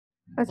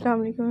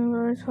Assalamu alaikum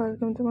viewers,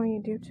 welcome to my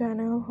YouTube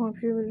channel. Hope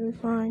you will be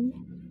fine.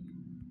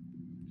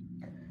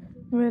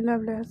 May Allah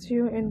bless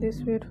you in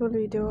this beautiful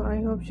video.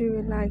 I hope you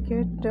will like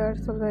it.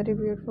 That's a very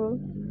beautiful,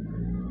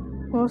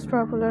 most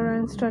popular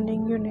and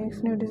stunning,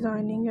 unique, new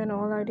designing and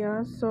all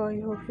ideas. So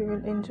I hope you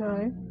will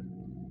enjoy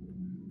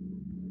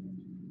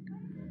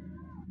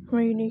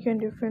my unique and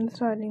different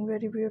styling,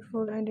 very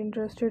beautiful and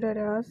interested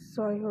ideas.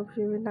 So I hope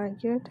you will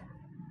like it.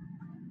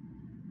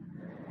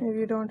 If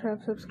you don't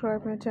have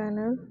subscribed my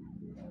channel,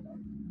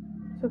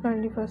 so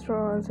kindly first of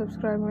all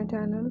subscribe my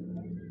channel.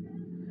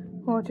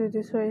 Watch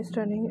this very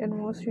stunning and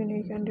most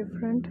unique and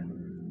different.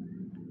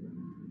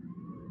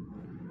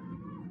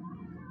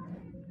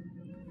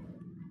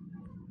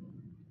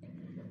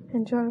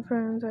 Enjoy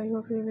friends, I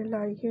hope you will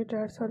like it.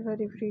 That's all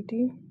very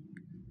pretty,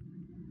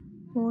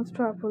 most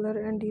popular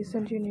and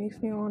decent,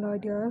 unique, new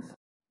ideas.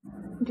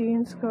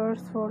 Jean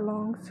skirts for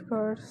long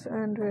skirts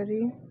and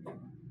very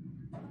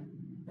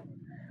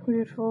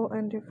beautiful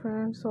and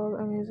different, so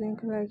amazing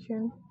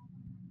collection.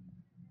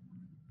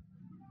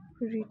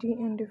 Pretty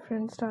and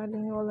different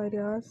styling, all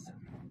ideas.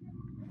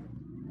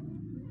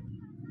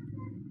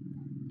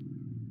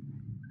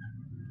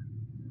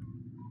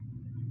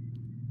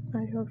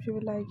 I hope you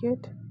will like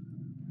it.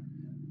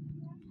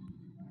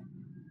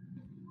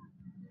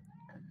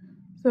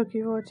 So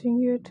keep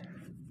watching it.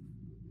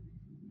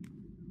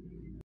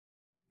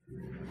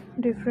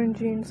 Different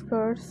jean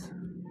skirts,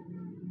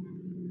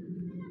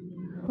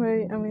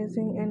 very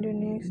amazing and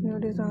unique, new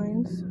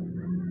designs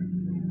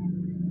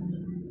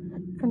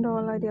and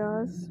all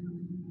ideas.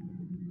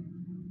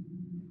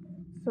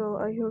 So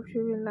I hope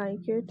you will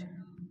like it.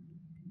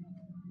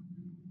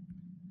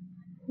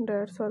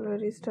 That's all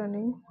very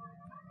stunning.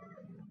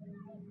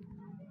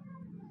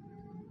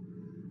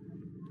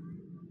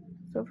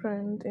 So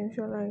friends,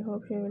 inshallah I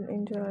hope you will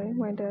enjoy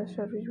my dash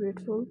that is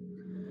beautiful.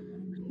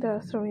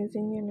 That's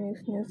amazing,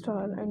 unique, new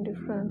style and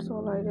different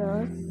all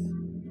ideas.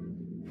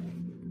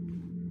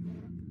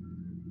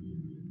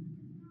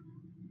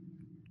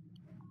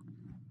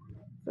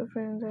 So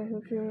friends, I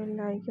hope you will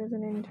like it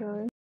and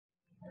enjoy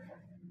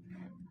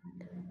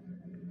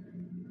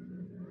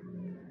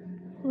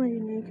my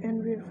unique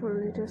and beautiful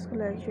latest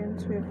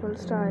collections, beautiful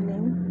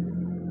styling.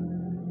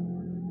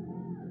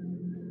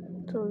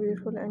 So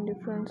beautiful and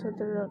different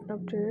other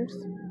updates.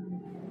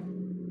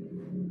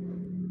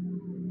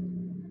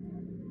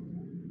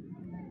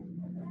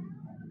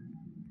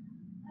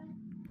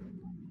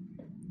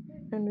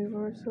 And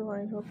viewers, so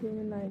I hope you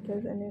will like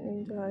us and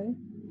enjoy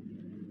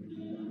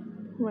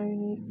my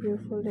unique,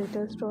 beautiful,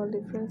 latest, all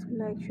different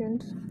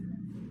collections.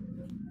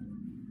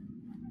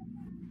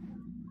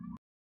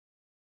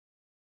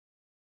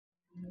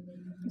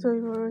 So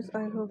viewers,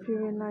 I hope you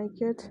will like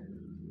it.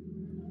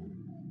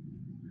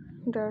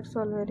 That's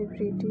all very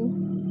pretty.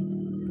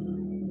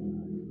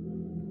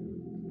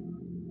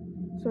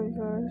 So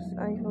viewers,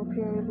 I hope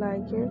you will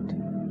like it.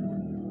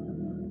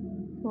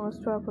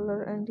 Most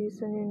popular and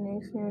decent,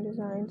 unique, new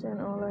designs and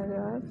all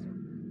ideas.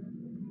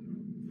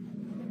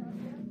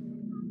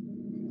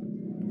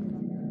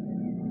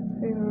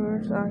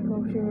 Viewers, I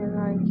hope you will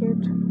like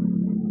it.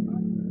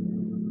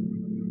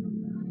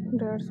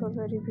 That's all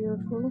very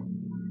beautiful.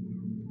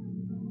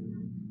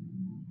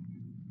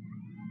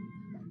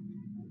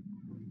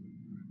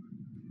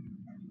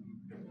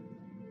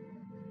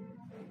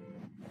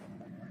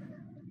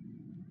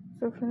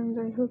 So friends,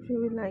 I hope you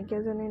will like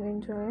us and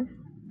enjoy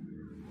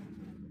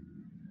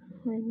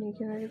my unique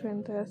and very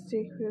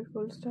fantastic,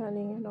 beautiful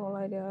styling and all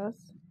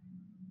ideas.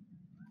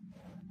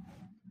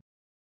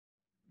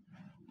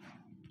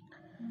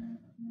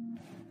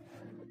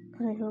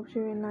 I hope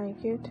you will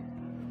like it.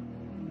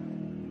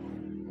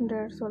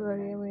 That's all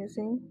very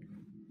amazing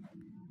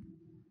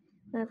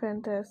and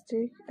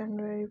fantastic and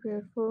very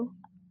beautiful,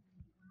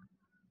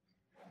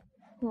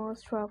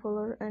 most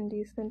popular and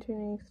decent,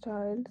 unique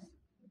styles.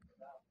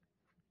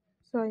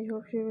 So I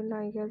hope you will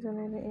like us and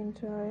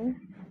enjoy.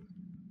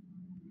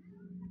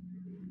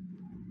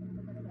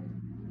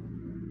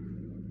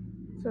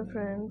 So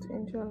friends,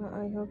 inshallah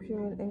I hope you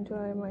will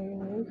enjoy my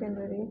unique and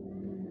very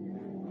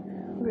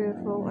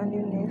beautiful and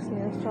unique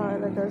new style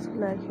letters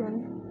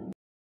collection.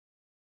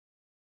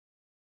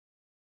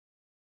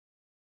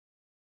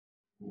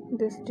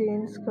 This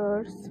jean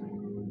skirts.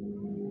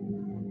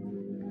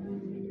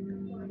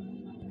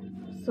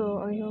 So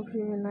I hope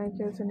you will like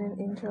us and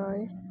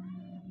enjoy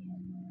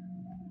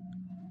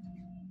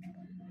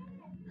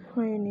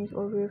my unique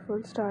or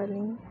beautiful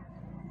styling,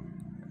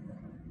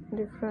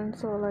 different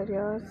soul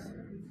ideas.